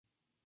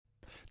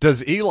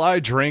Does Eli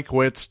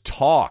Drinkwitz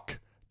talk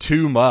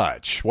too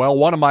much? Well,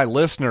 one of my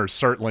listeners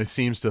certainly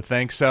seems to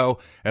think so.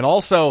 And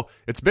also,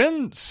 it's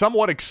been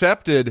somewhat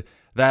accepted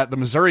that the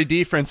Missouri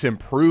defense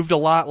improved a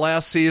lot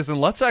last season.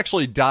 Let's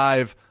actually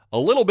dive a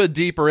little bit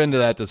deeper into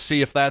that to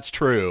see if that's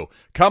true.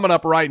 Coming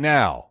up right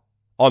now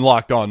on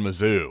Locked On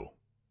Mizzou.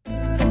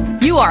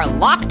 You are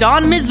Locked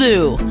On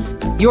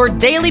Mizzou, your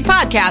daily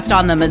podcast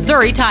on the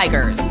Missouri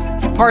Tigers.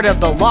 Part of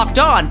the Locked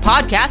On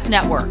Podcast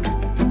Network.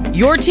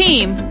 Your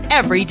team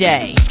every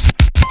day.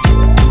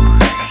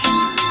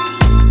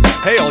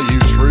 Hey, all you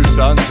true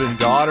sons and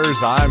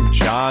daughters, I'm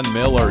John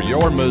Miller,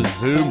 your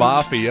Mizzou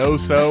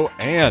mafioso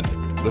and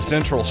the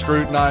central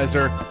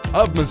scrutinizer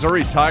of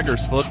Missouri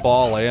Tigers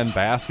football and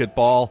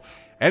basketball.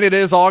 And it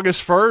is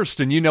August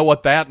 1st, and you know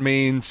what that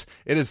means.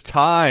 It is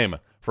time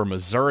for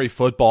Missouri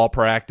football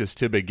practice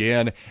to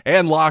begin,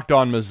 and Locked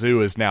On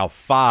Mizzou is now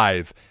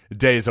 5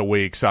 days a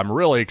week, so I'm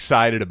really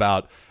excited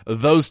about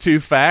those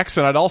two facts.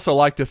 And I'd also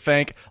like to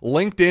thank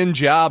LinkedIn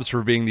Jobs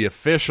for being the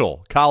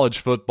official college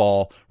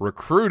football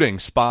recruiting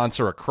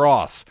sponsor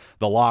across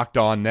the Locked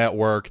On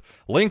network.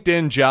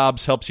 LinkedIn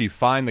Jobs helps you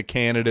find the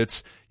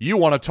candidates you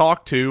want to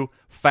talk to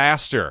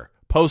faster.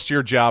 Post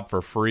your job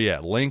for free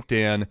at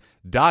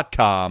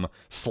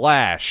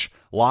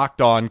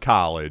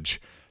linkedin.com/LockedOnCollege.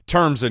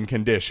 Terms and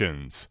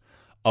conditions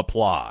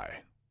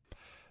apply.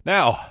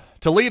 Now,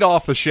 to lead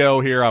off the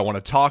show here, I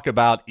want to talk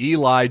about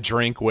Eli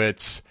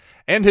Drinkwitz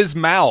and his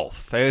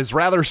mouth, his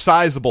rather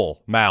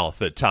sizable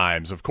mouth at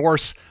times. Of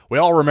course, we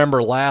all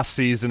remember last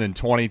season in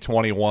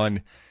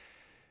 2021,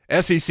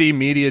 SEC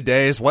Media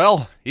Days.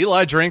 Well,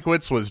 Eli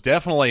Drinkwitz was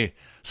definitely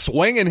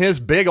swinging his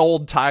big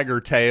old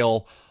tiger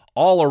tail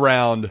all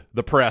around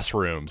the press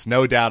rooms,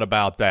 no doubt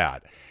about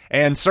that.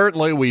 And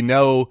certainly we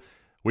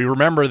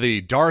remember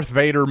the Darth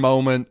Vader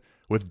moment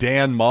with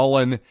Dan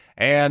Mullen,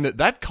 and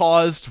that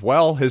caused,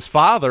 well, his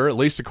father, at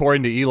least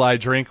according to Eli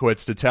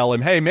Drinkwitz, to tell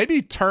him, hey,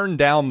 maybe turn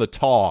down the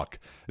talk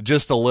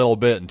just a little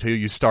bit until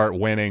you start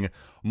winning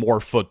more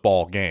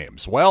football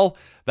games. Well,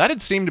 that had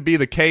seemed to be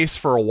the case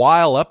for a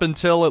while, up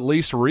until at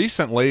least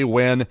recently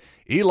when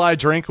Eli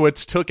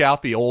Drinkwitz took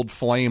out the old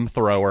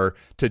flamethrower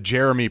to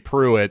Jeremy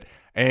Pruitt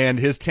and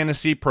his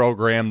Tennessee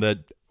program that,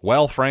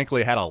 well,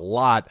 frankly, had a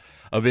lot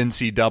of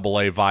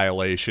NCAA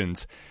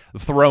violations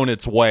thrown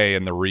its way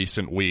in the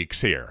recent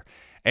weeks here.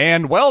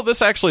 And, well,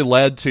 this actually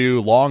led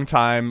to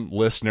longtime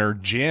listener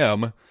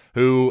Jim,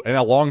 who, and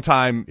a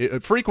longtime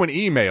frequent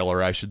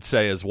emailer, I should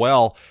say, as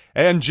well.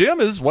 And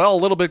Jim is, well,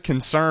 a little bit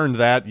concerned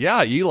that,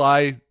 yeah,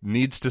 Eli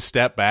needs to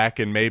step back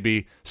and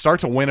maybe start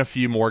to win a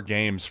few more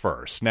games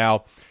first.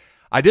 Now,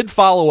 I did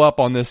follow up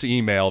on this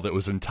email that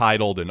was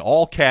entitled, in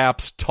all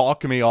caps,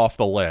 "Talk Me Off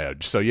the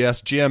Ledge." So,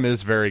 yes, Jim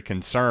is very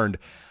concerned.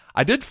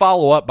 I did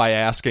follow up by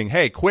asking,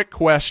 hey, quick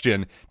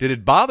question, did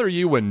it bother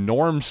you when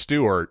Norm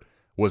Stewart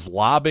was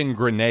lobbing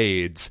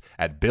grenades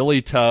at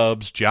Billy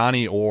Tubbs,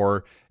 Johnny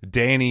Orr,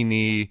 Danny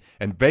Nee,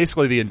 and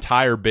basically the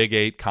entire Big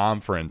 8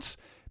 conference?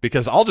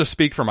 Because I'll just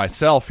speak for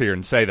myself here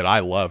and say that I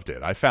loved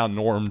it. I found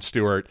Norm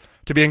Stewart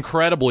to be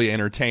incredibly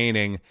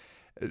entertaining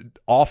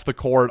off the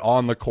court,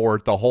 on the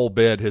court, the whole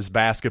bit, his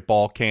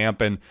basketball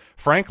camp. And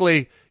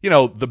frankly, you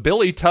know, the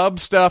Billy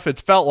Tubbs stuff,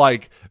 it felt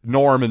like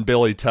Norm and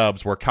Billy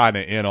Tubbs were kind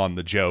of in on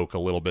the joke a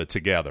little bit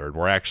together and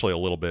were actually a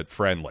little bit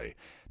friendly.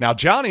 Now,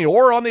 Johnny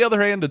Orr, on the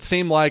other hand, it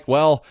seemed like,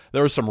 well,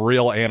 there was some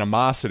real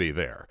animosity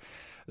there.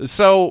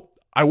 So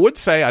I would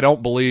say I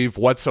don't believe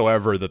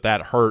whatsoever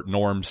that hurt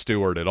Norm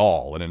Stewart at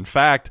all. And in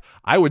fact,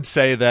 I would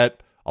say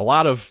that a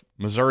lot of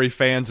Missouri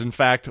fans, in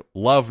fact,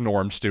 love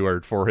Norm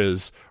Stewart for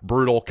his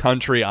brutal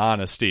country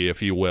honesty,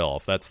 if you will,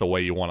 if that's the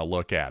way you want to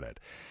look at it.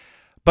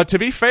 But to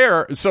be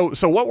fair, so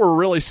what we're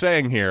really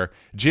saying here,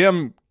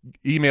 Jim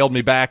emailed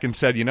me back and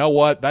said, you know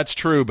what, that's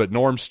true, but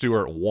Norm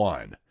Stewart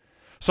won.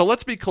 So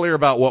let's be clear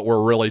about what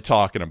we're really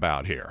talking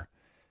about here.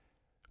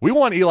 We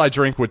want Eli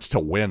Drinkwitz to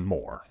win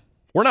more.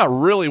 We're not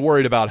really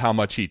worried about how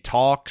much he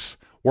talks.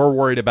 We're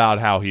worried about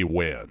how he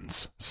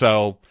wins.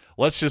 So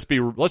let's just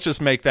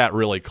make that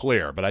really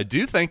clear. But I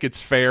do think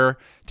it's fair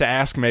to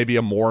ask maybe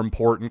a more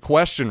important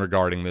question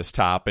regarding this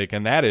topic,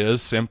 and that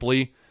is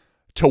simply,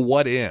 to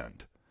what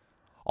end?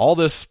 All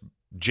this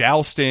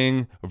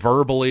jousting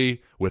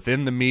verbally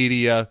within the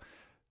media,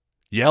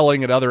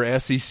 yelling at other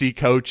SEC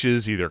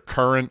coaches, either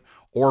current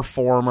or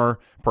former,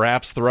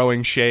 perhaps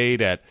throwing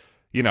shade at,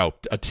 you know,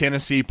 a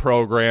Tennessee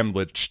program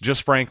which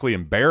just frankly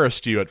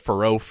embarrassed you at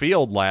Faurot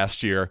Field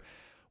last year.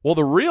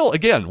 Well,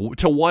 again,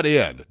 to what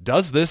end?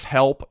 Does this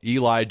help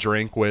Eli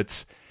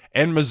Drinkwitz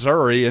and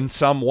Missouri in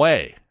some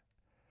way?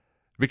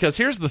 Because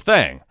here's the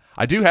thing.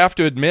 I do have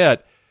to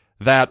admit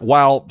that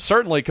while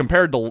certainly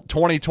compared to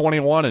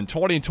 2021 and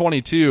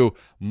 2022,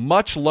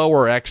 much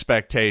lower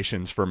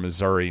expectations for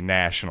Missouri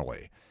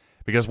nationally.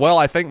 Because, well,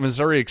 I think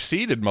Missouri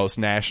exceeded most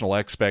national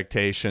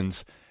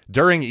expectations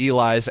during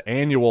Eli's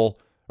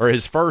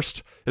his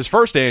first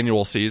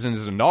annual season,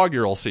 his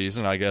inaugural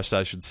season, I guess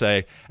I should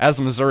say, as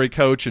the Missouri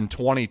coach in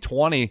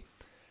 2020.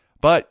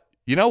 But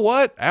you know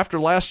what? After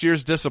last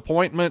year's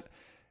disappointment,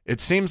 it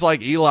seems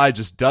like Eli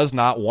just does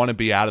not want to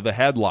be out of the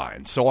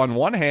headlines. So on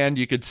one hand,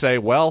 you could say,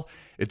 well,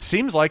 it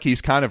seems like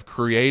he's kind of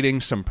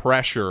creating some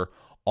pressure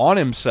on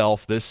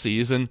himself this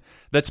season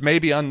that's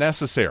maybe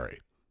unnecessary.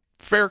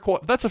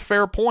 That's a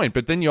fair point,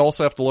 but then you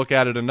also have to look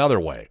at it another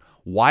way.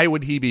 Why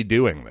would he be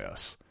doing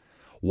this?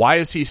 Why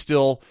is he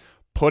still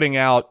putting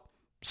out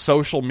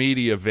social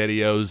media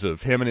videos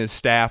of him and his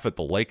staff at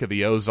the Lake of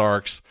the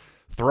Ozarks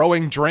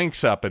throwing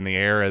drinks up in the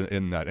air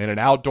in an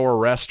outdoor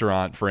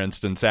restaurant, for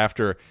instance,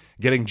 after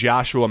getting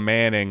Joshua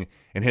Manning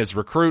in his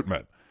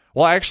recruitment?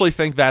 Well, I actually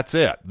think that's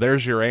it.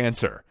 There's your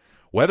answer.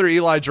 Whether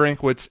Eli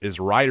Drinkwitz is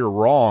right or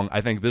wrong,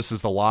 I think this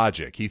is the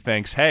logic. He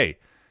thinks, hey,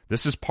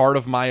 this is part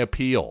of my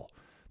appeal.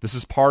 This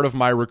is part of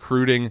my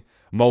recruiting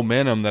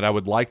momentum that I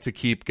would like to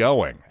keep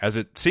going, as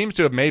it seems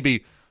to have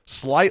maybe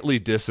slightly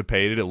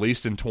dissipated, at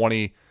least in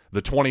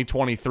the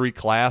 2023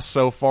 class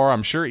so far.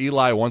 I'm sure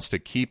Eli wants to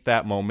keep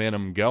that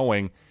momentum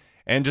going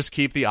and just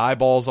keep the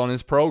eyeballs on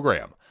his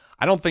program.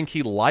 I don't think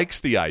he likes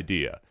the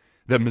idea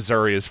that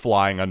Missouri is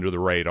flying under the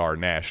radar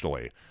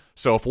nationally.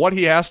 So if what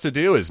he has to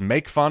do is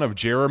make fun of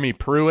Jeremy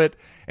Pruitt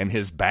and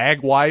his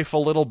bag wife a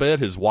little bit,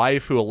 his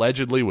wife who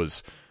allegedly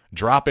was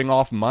dropping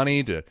off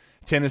money to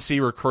Tennessee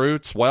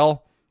recruits,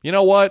 well, you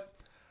know what?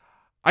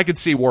 I could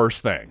see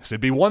worse things.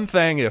 It'd be one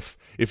thing if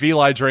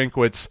Eli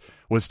Drinkwitz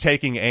was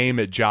taking aim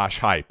at Josh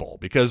Heupel,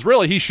 because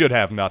really he should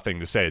have nothing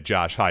to say at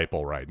Josh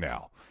Heupel right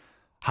now.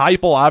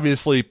 Heupel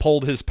obviously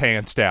pulled his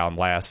pants down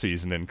last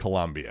season in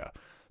Columbia,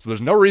 so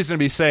there's no reason to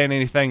be saying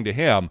anything to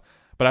him.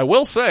 But I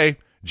will say,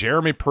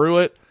 Jeremy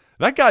Pruitt,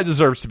 that guy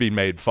deserves to be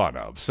made fun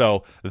of.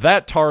 So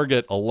that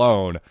target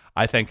alone,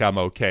 I think I'm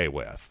okay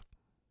with.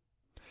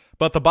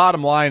 But the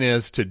bottom line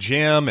is, to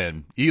Jim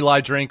and Eli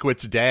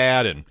Drinkwitz's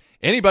dad and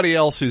anybody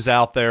else who's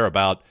out there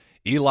about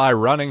Eli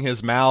running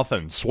his mouth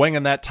and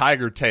swinging that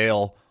tiger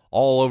tail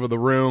all over the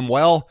room,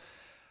 well,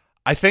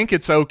 I think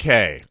it's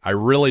okay. I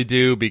really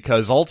do,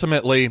 because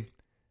ultimately,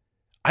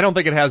 I don't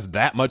think it has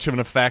that much of an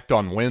effect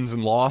on wins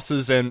and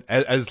losses. And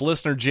as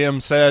listener Jim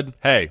said,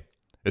 hey,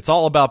 it's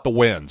all about the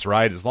wins,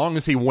 right? As long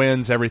as he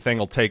wins, everything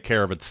will take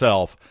care of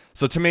itself.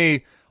 So to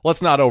me,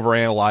 let's not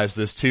overanalyze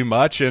this too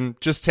much and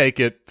just take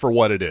it for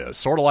what it is.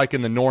 Sort of like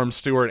in the Norm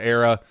Stewart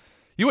era,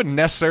 you wouldn't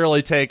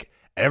necessarily take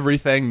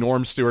everything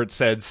Norm Stewart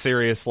said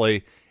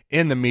seriously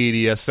in the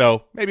media,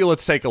 so maybe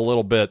let's take a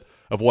little bit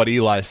of what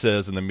Eli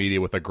says in the media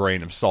with a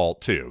grain of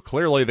salt too.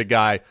 Clearly the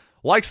guy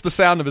likes the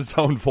sound of his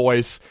own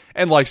voice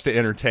and likes to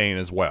entertain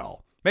as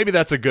well. Maybe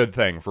that's a good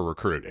thing for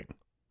recruiting.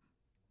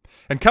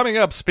 And coming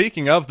up,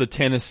 speaking of the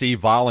Tennessee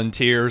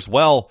Volunteers,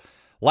 well,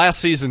 last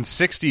season's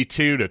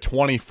 62-24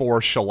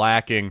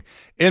 shellacking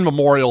in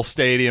Memorial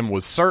Stadium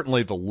was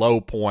certainly the low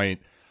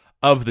point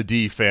of the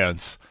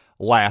defense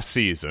last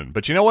season.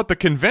 But you know what? The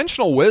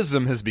conventional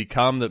wisdom has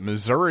become that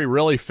Missouri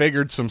really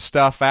figured some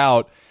stuff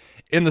out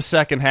in the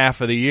second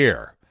half of the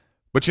year.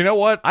 But you know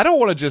what? I don't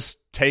want to just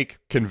take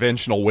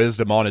conventional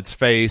wisdom on its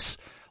face.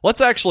 Let's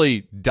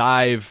actually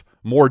dive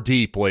more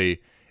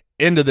deeply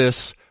into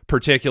this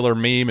particular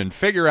meme and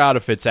figure out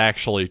if it's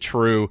actually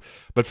true.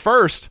 But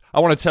first, I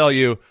want to tell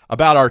you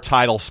about our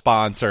title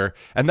sponsor,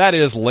 and that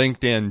is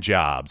LinkedIn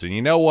Jobs. And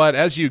you know what?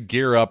 As you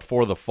gear up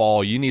for the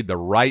fall, you need the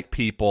right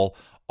people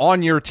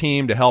on your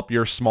team to help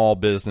your small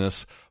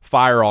business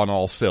fire on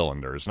all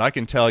cylinders. And I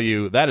can tell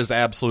you that is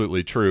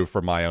absolutely true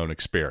from my own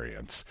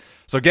experience.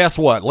 So guess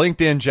what?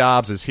 LinkedIn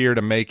Jobs is here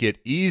to make it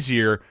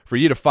easier for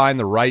you to find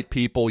the right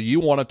people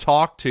you want to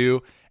talk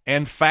to,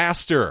 and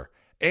faster,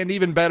 and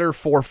even better,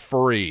 for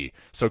free.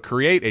 So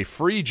create a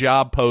free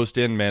job post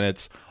in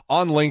minutes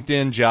on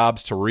LinkedIn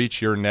Jobs to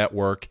reach your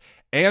network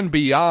and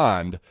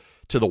beyond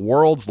to the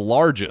world's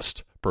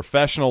largest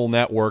professional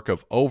network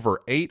of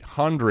over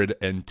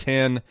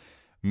 810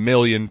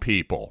 million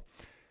people.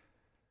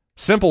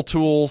 Simple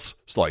tools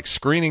like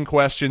screening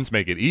questions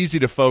make it easy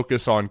to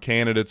focus on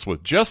candidates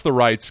with just the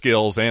right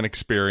skills and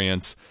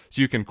experience,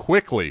 so you can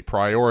quickly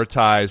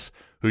prioritize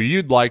who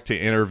you'd like to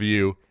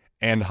interview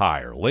and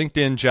hire.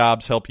 LinkedIn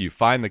Jobs help you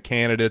find the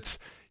candidates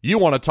you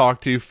want to talk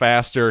to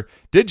faster.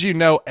 Did you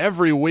know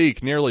every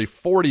week nearly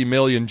 40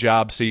 million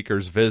job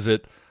seekers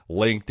visit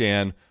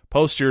LinkedIn?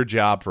 Post your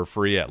job for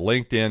free at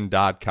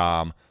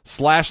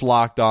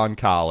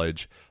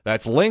linkedin.com/lockedoncollege.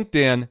 That's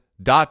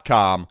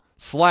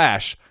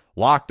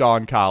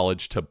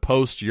linkedin.com/lockedoncollege to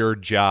post your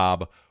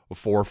job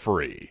for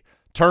free.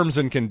 Terms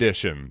and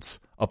conditions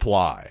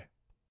apply.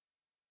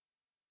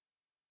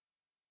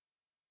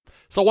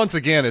 So once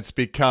again, it's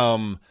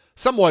become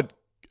somewhat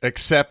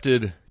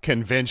accepted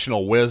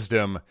conventional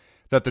wisdom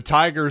that the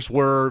Tigers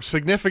were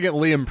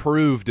significantly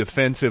improved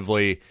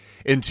defensively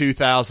in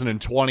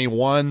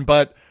 2021,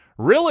 but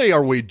really,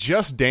 are we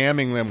just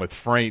damning them with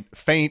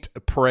faint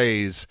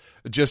praise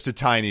just a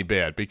tiny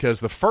bit?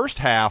 Because the first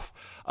half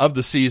of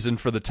the season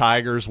for the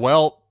Tigers,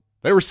 well,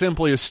 they were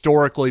simply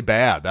historically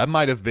bad. That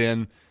might have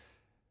been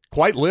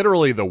quite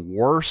literally the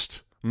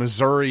worst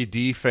Missouri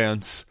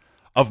defense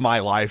of my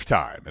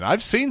lifetime. And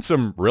I've seen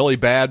some really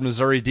bad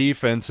Missouri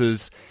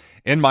defenses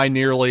in my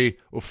nearly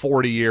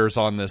 40 years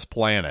on this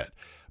planet.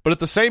 But at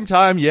the same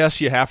time, yes,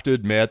 you have to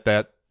admit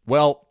that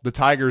well, the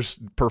Tigers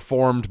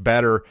performed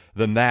better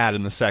than that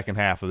in the second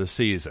half of the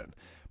season.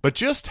 But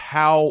just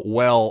how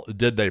well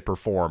did they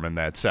perform in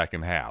that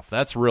second half?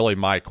 That's really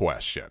my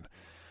question.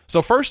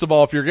 So first of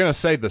all, if you're going to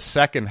say the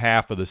second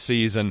half of the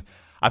season,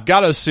 I've got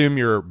to assume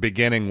you're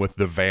beginning with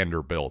the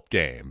Vanderbilt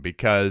game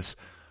because,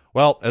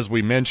 well, as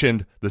we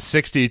mentioned, the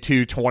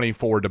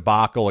 62-24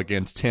 debacle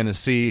against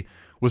Tennessee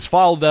was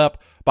followed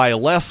up by a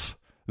less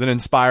than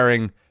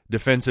inspiring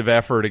defensive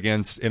effort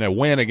in a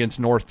win against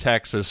North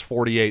Texas,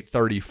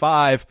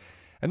 48-35,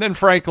 and then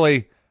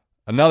frankly,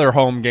 another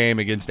home game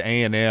against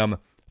A&M,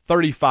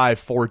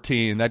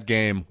 35-14. That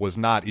game was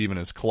not even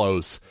as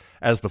close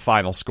as the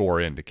final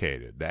score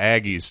indicated. The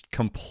Aggies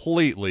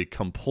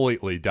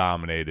completely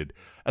dominated,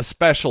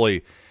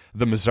 especially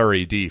the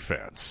Missouri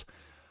defense.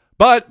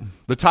 But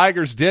the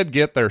Tigers did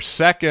get their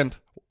second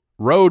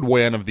road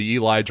win of the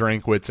Eli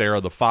Drinkwitz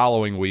era the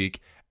following week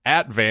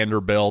at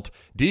Vanderbilt.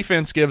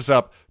 Defense gives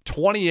up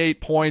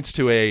 28 points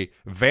to a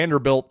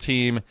Vanderbilt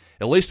team,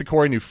 at least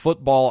according to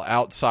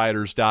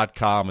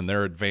FootballOutsiders.com and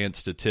their advanced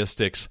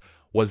statistics,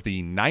 was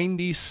the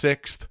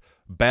 96th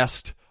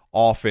best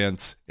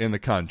offense in the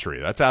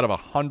country. That's out of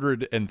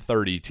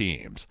 130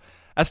 teams.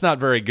 That's not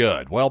very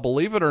good. Well,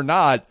 believe it or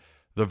not,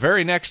 the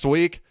very next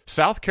week,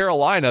 South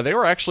Carolina, they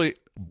were actually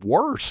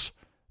worse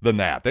than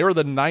that. They were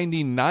the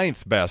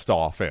 99th best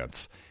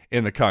offense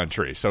in the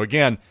country. So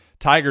again,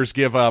 Tigers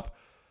give up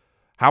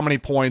how many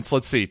points?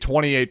 Let's see,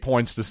 28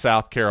 points to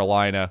South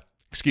Carolina.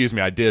 Excuse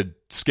me, I did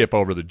skip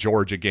over the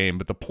Georgia game,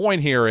 but the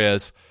point here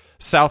is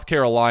South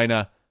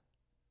Carolina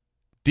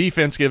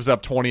defense gives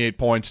up 28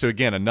 points to,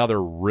 again,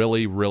 another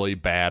really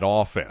bad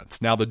offense.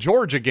 Now, the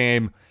Georgia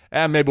game,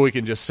 maybe we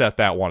can just set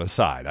that one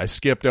aside. I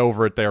skipped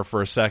over it there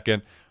for a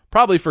second,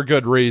 probably for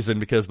good reason,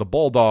 because the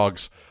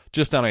Bulldogs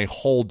just on a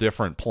whole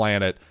different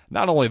planet,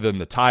 not only than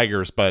the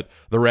Tigers, but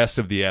the rest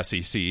of the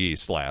SEC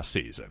East last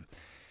season.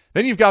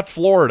 Then you've got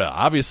Florida,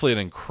 obviously an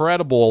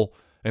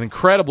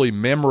incredibly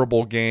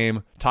memorable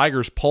game.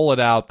 Tigers pull it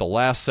out. The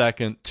last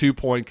second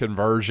 2-point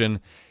conversion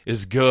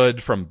is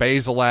good from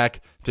Bazelak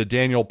to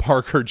Daniel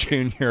Parker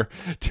Jr.,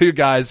 two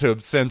guys who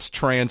have since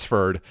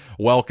transferred.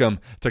 Welcome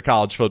to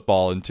college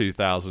football in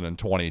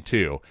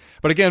 2022.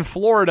 But again,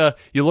 Florida,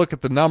 you look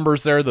at the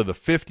numbers there, they're the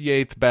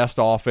 58th best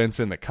offense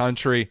in the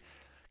country.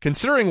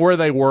 Considering where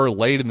they were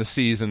late in the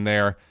season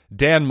there,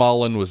 Dan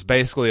Mullen was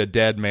basically a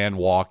dead man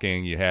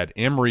walking. You had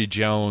Emory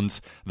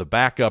Jones, the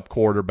backup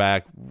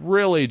quarterback,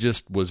 really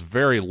just was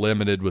very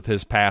limited with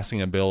his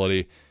passing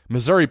ability.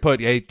 Missouri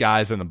put 8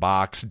 guys in the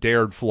box,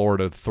 dared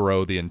Florida to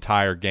throw the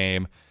entire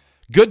game.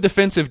 Good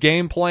defensive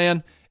game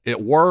plan.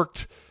 It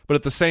worked, but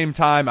at the same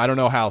time, I don't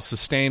know how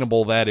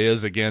sustainable that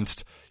is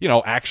against,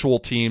 actual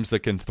teams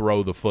that can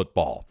throw the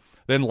football.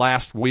 Then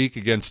last week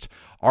against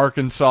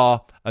Arkansas,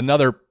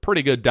 another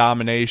pretty good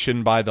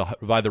domination by the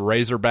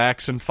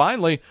Razorbacks. And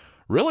finally,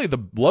 really the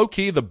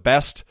low-key, the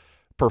best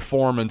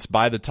performance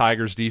by the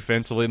Tigers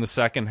defensively in the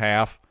second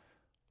half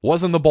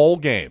was in the bowl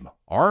game.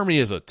 Army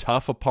is a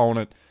tough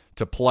opponent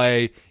to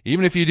play,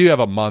 even if you do have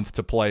a month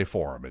to play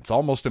for them. It's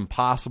almost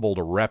impossible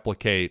to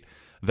replicate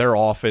their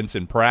offense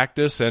in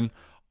practice, and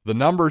the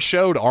numbers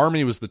showed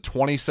Army was the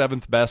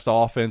 27th best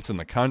offense in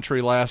the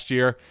country last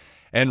year.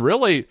 And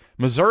really,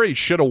 Missouri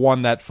should have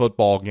won that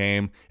football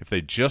game. If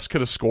they just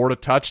could have scored a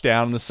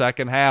touchdown in the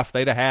second half,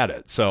 they'd have had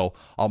it. So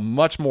I'm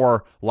much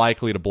more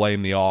likely to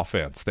blame the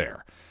offense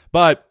there.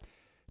 But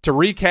to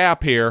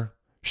recap here,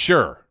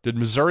 sure, did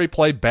Missouri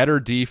play better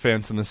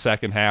defense in the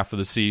second half of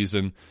the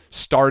season,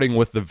 starting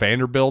with the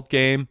Vanderbilt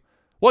game?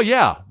 Well,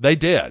 yeah, they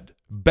did.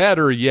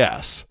 Better,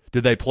 yes.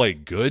 Did they play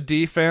good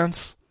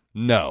defense?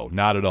 No,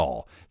 not at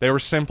all. They were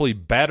simply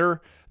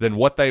better than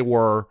what they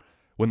were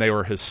when they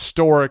were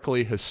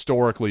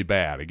historically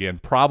bad. Again,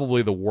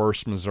 probably the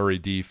worst Missouri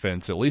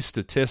defense, at least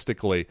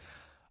statistically,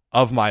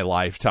 of my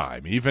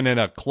lifetime. Even in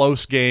a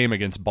close game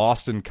against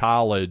Boston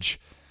College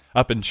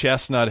up in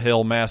Chestnut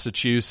Hill,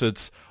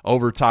 Massachusetts,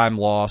 overtime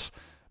loss,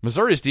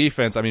 Missouri's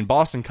defense,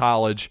 Boston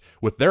College,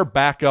 with their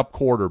backup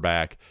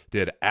quarterback,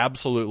 did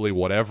absolutely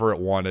whatever it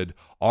wanted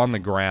on the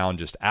ground,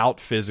 just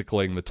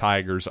out-physicaling the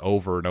Tigers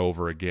over and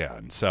over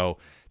again. So,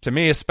 to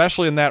me,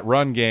 especially in that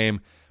run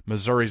game,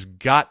 Missouri's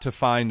got to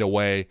find a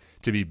way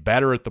to be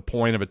better at the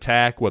point of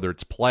attack, whether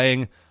it's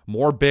playing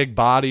more big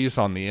bodies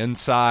on the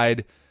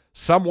inside.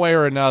 Some way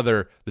or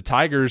another, the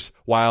Tigers,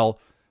 while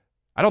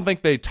I don't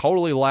think they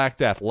totally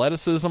lacked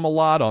athleticism a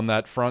lot on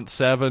that front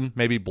seven,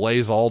 maybe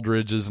Blaze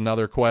Aldridge is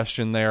another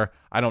question there.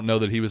 I don't know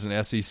that he was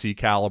an SEC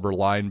caliber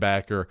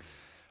linebacker,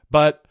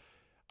 but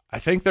I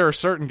think there are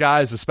certain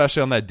guys,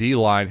 especially on that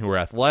D-line, who are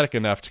athletic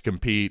enough to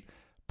compete,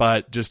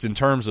 but just in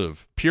terms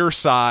of pure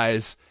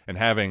size and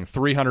having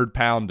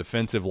 300-pound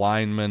defensive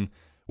linemen,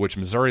 which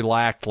Missouri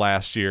lacked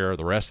last year,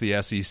 the rest of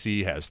the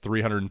SEC has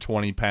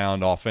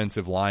 320-pound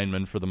offensive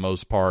linemen for the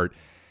most part.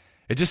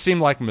 It just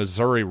seemed like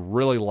Missouri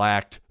really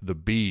lacked the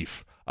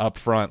beef up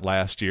front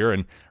last year,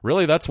 and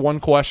really that's one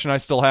question I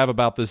still have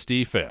about this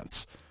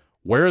defense.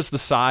 Where is the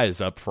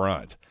size up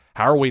front?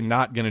 How are we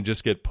not going to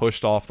just get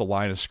pushed off the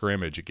line of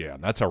scrimmage again?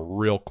 That's a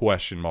real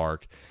question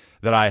mark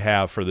that I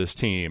have for this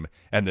team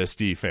and this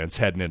defense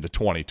heading into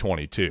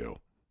 2022.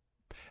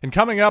 And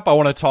coming up, I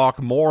want to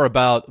talk more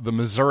about the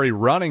Missouri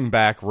running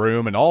back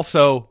room and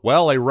also,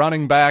 well, a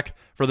running back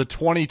for the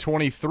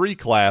 2023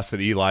 class that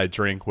Eli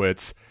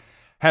Drinkwitz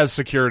has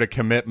secured a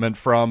commitment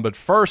from. But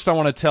first, I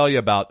want to tell you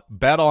about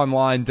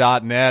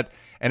BetOnline.net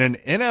and an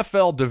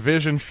NFL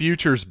division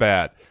futures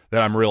bet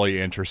that I'm really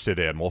interested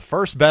in. Well,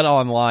 first,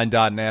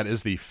 BetOnline.net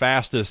is the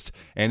fastest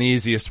and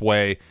easiest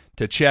way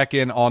to check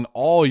in on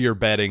all your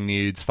betting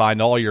needs,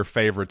 find all your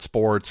favorite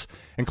sports,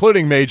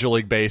 including Major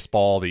League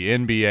Baseball, the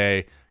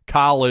NBA,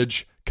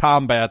 college,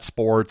 combat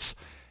sports,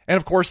 and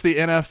of course the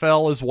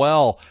NFL as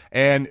well.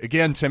 And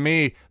again, to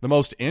me, the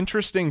most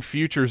interesting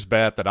futures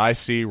bet that I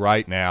see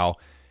right now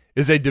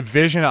is a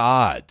division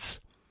odds.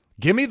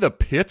 Give me the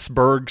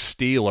Pittsburgh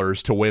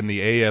Steelers to win the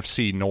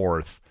AFC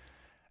North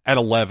at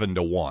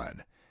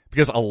 11-1.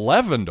 Because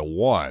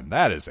 11-1,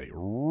 that is a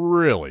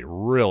really,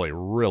 really,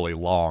 really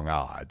long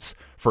odds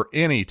for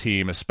any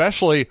team,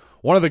 especially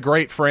one of the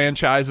great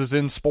franchises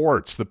in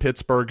sports, the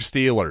Pittsburgh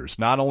Steelers.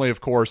 Not only,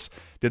 of course,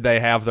 did they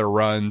have their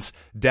runs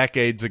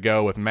decades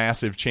ago with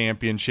massive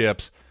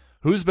championships,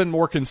 who's been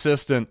more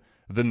consistent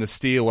than the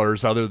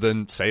Steelers other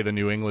than, say, the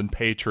New England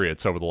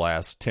Patriots over the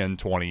last 10,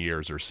 20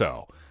 years or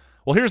so?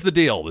 Well, here's the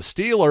deal. The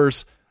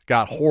Steelers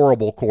got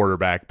horrible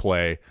quarterback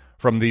play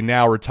from the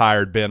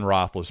now-retired Ben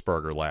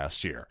Roethlisberger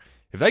last year.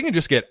 If they can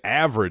just get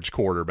average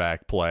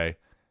quarterback play,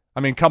 I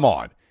mean, come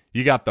on.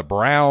 You got the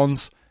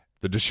Browns,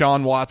 the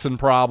Deshaun Watson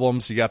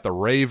problems. You got the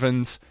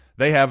Ravens.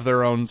 They have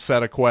their own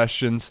set of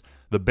questions.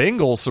 The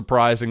Bengals,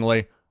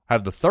 surprisingly,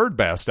 have the third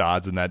best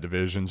odds in that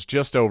division,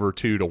 just over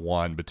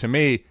 2-1. But to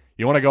me,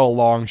 you want to go a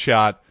long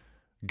shot,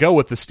 go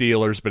with the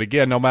Steelers. But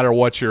again, no matter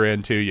what you're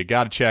into, you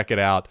got to check it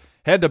out.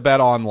 Head to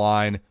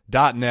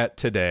betonline.net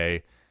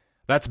today.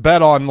 That's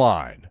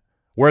BetOnline,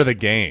 where the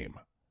game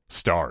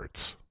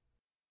starts.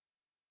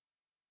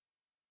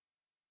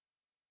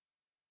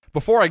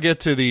 Before I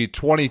get to the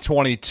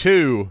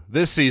 2022,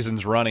 this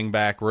season's running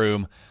back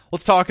room,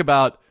 let's talk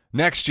about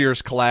next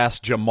year's class,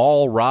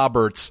 Jamal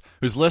Roberts,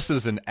 who's listed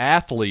as an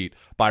athlete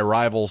by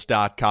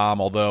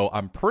Rivals.com, although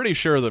I'm pretty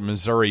sure that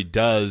Missouri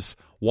does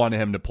want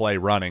him to play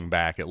running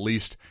back, at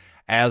least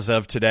as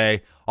of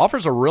today.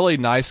 Offers a really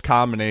nice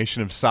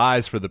combination of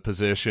size for the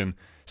position,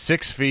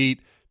 6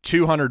 feet,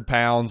 200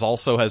 pounds,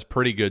 also has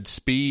pretty good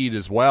speed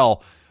as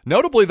well.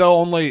 Notably, though,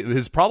 only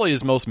his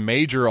most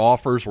major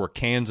offers were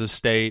Kansas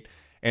State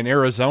and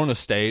Arizona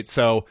State,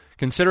 so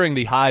considering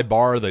the high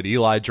bar that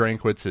Eli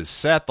Drinkwitz has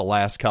set the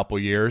last couple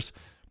years,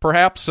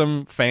 perhaps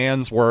some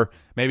fans were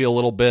maybe a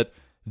little bit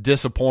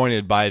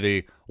disappointed by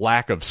the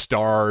lack of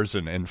stars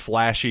and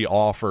flashy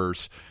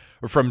offers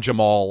from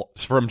Jamal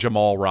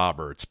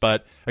Roberts.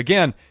 But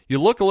again, you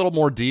look a little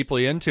more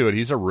deeply into it,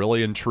 he's a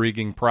really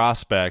intriguing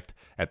prospect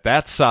at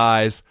that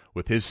size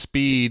with his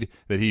speed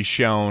that he's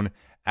shown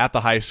at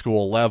the high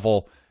school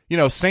level. You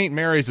know, St.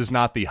 Mary's is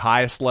not the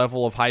highest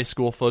level of high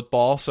school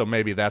football, so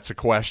maybe that's a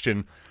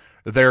question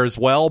there as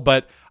well.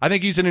 But I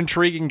think he's an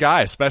intriguing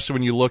guy, especially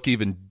when you look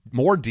even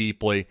more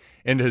deeply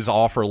into his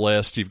offer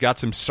list. You've got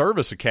some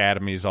service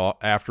academies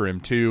after him,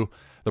 too.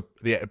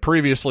 The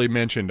previously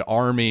mentioned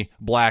Army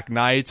Black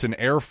Knights and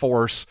Air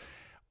Force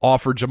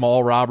offered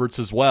Jamal Roberts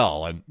as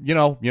well. And, you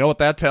know what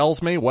that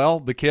tells me? Well,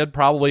 the kid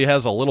probably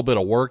has a little bit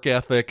of work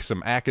ethic,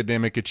 some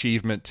academic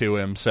achievement to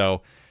him,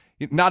 so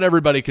not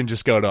everybody can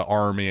just go to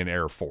Army and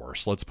Air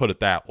Force. Let's put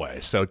it that way.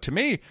 So to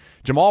me,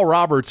 Jamal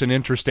Roberts, an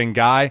interesting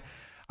guy.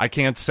 I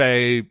can't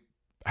say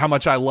how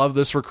much I love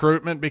this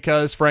recruitment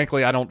because,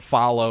 frankly, I don't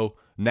follow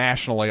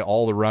nationally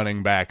all the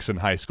running backs in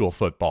high school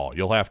football.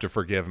 You'll have to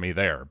forgive me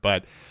there.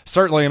 But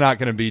certainly not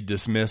going to be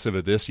dismissive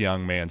of this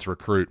young man's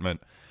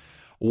recruitment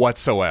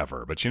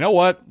whatsoever. But you know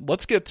what?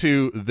 Let's get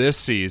to this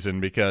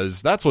season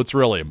because that's what's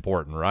really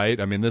important, right?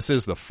 I mean, this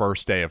is the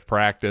first day of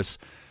practice.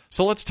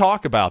 So let's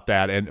talk about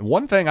that. And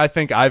one thing I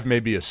think I've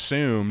maybe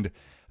assumed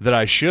that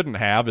I shouldn't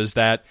have is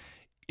that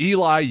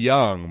Eli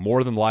Young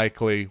more than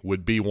likely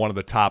would be one of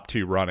the top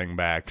 2 running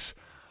backs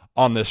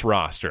on this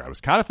roster. I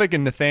was kind of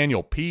thinking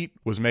Nathaniel Pete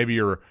was maybe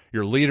your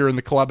leader in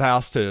the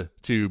clubhouse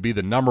to be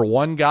the number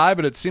 1 guy,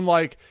 but it seemed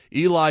like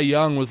Eli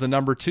Young was the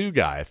number 2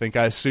 guy. I think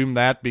I assumed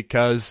that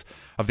because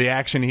of the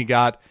action he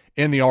got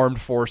in the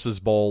Armed Forces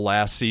Bowl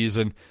last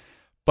season.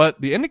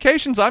 But the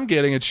indications I'm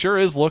getting, it sure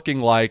is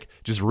looking like,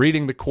 just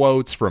reading the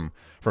quotes from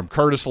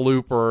Curtis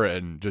Looper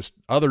and just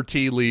other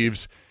tea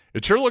leaves,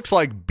 it sure looks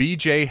like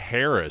B.J.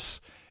 Harris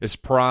is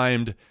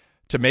primed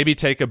to maybe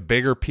take a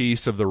bigger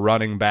piece of the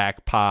running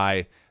back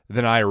pie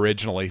than I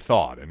originally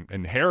thought.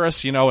 And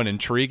Harris, an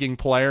intriguing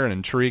player, an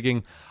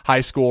intriguing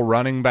high school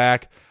running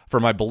back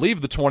from, I believe,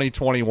 the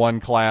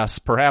 2021 class,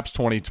 perhaps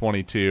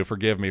 2022.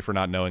 Forgive me for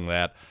not knowing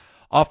that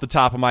off the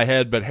top of my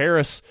head, but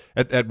Harris,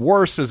 at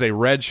worst, is a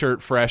redshirt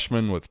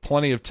freshman with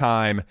plenty of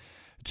time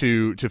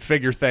to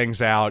figure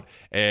things out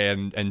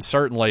and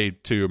certainly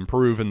to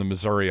improve in the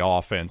Missouri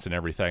offense and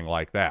everything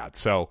like that.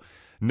 So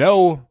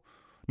no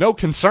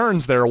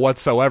concerns there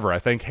whatsoever. I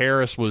think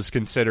Harris was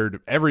considered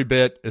every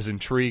bit as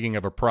intriguing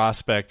of a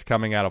prospect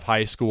coming out of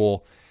high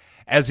school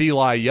as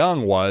Eli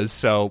Young was.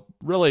 So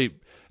really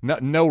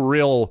no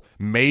real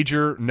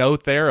major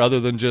note there other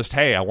than just,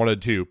 hey, I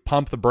wanted to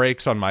pump the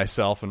brakes on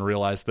myself and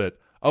realize that,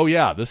 oh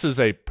yeah, this is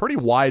a pretty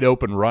wide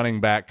open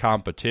running back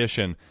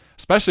competition,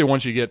 especially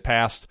once you get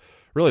past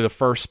really the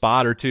first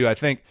spot or two. I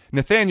think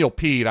Nathaniel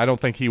Pete, I don't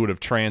think he would have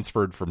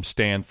transferred from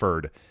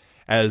Stanford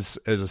as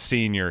a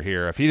senior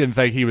here if he didn't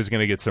think he was going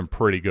to get some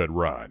pretty good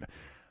run.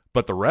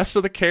 But the rest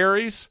of the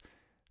carries,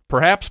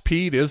 perhaps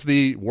Pete is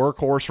the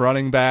workhorse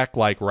running back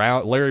like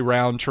Larry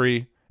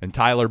Roundtree and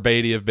Tyler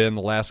Beatty have been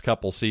the last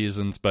couple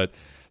seasons, but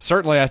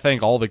certainly I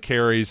think all the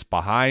carries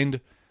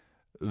behind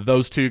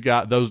those two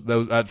guys,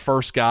 that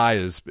first guy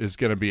is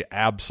going to be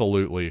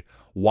absolutely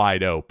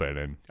wide open.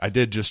 And I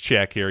did just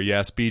check here.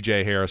 Yes,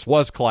 BJ Harris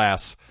was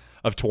class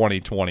of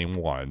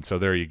 2021. So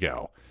there you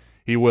go.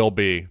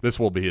 This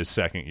will be his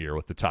second year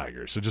with the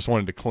Tigers. So just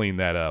wanted to clean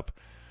that up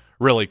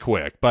really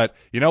quick. But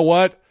you know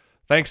what?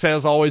 Thanks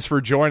as always for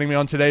joining me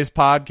on today's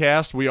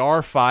podcast. We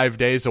are 5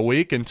 days a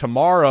week, and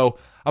tomorrow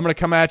I'm going to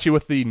come at you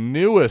with the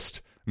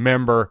newest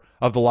member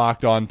of the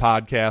Locked On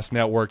Podcast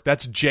Network.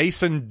 That's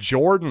Jason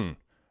Jordan.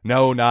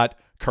 No, not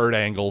Kurt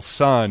Angle's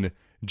son,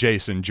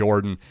 Jason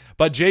Jordan,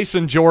 but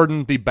Jason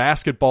Jordan, the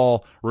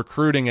basketball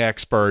recruiting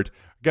expert.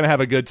 Going to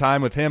have a good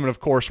time with him, and of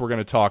course we're going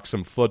to talk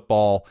some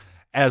football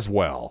as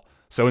well.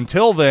 So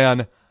until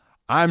then,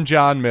 I'm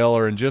John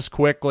Miller, and just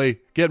quickly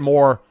get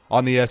more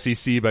on the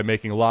SEC by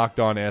making Locked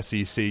On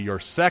SEC your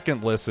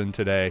second listen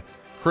today.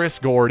 Chris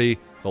Gordy,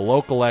 the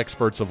local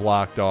experts of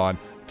Locked On,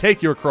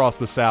 take you across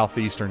the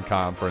Southeastern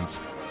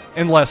Conference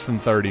in less than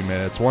 30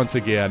 minutes. Once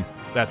again,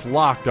 that's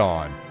Locked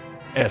On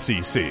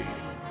SEC.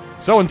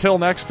 So until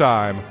next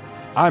time,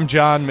 I'm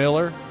John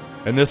Miller,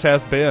 and this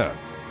has been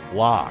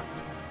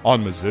Locked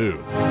on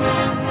Mizzou.